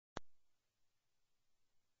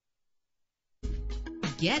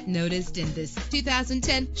Get noticed in this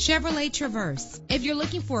 2010 Chevrolet Traverse. If you're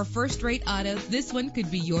looking for a first-rate auto, this one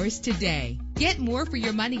could be yours today. Get more for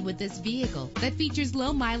your money with this vehicle that features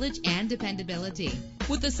low mileage and dependability.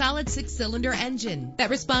 With a solid 6-cylinder engine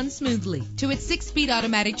that responds smoothly to its 6-speed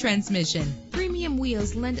automatic transmission, premium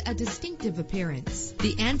wheels lend a distinctive appearance.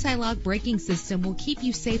 The anti-lock braking system will keep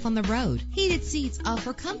you safe on the road. Heated seats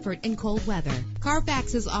offer comfort in cold weather.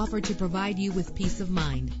 Carfax is offered to provide you with peace of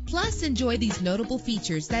mind. Plus, enjoy these notable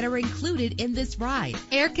features that are included in this ride: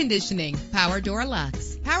 air conditioning, power door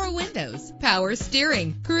locks, power windows, power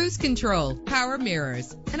steering, cruise control, power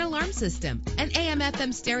mirrors, an alarm system, an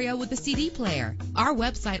AM/FM stereo with a CD player. Our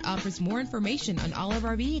website offers more information on all of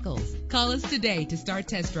our vehicles. Call us today to start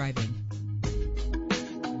test driving.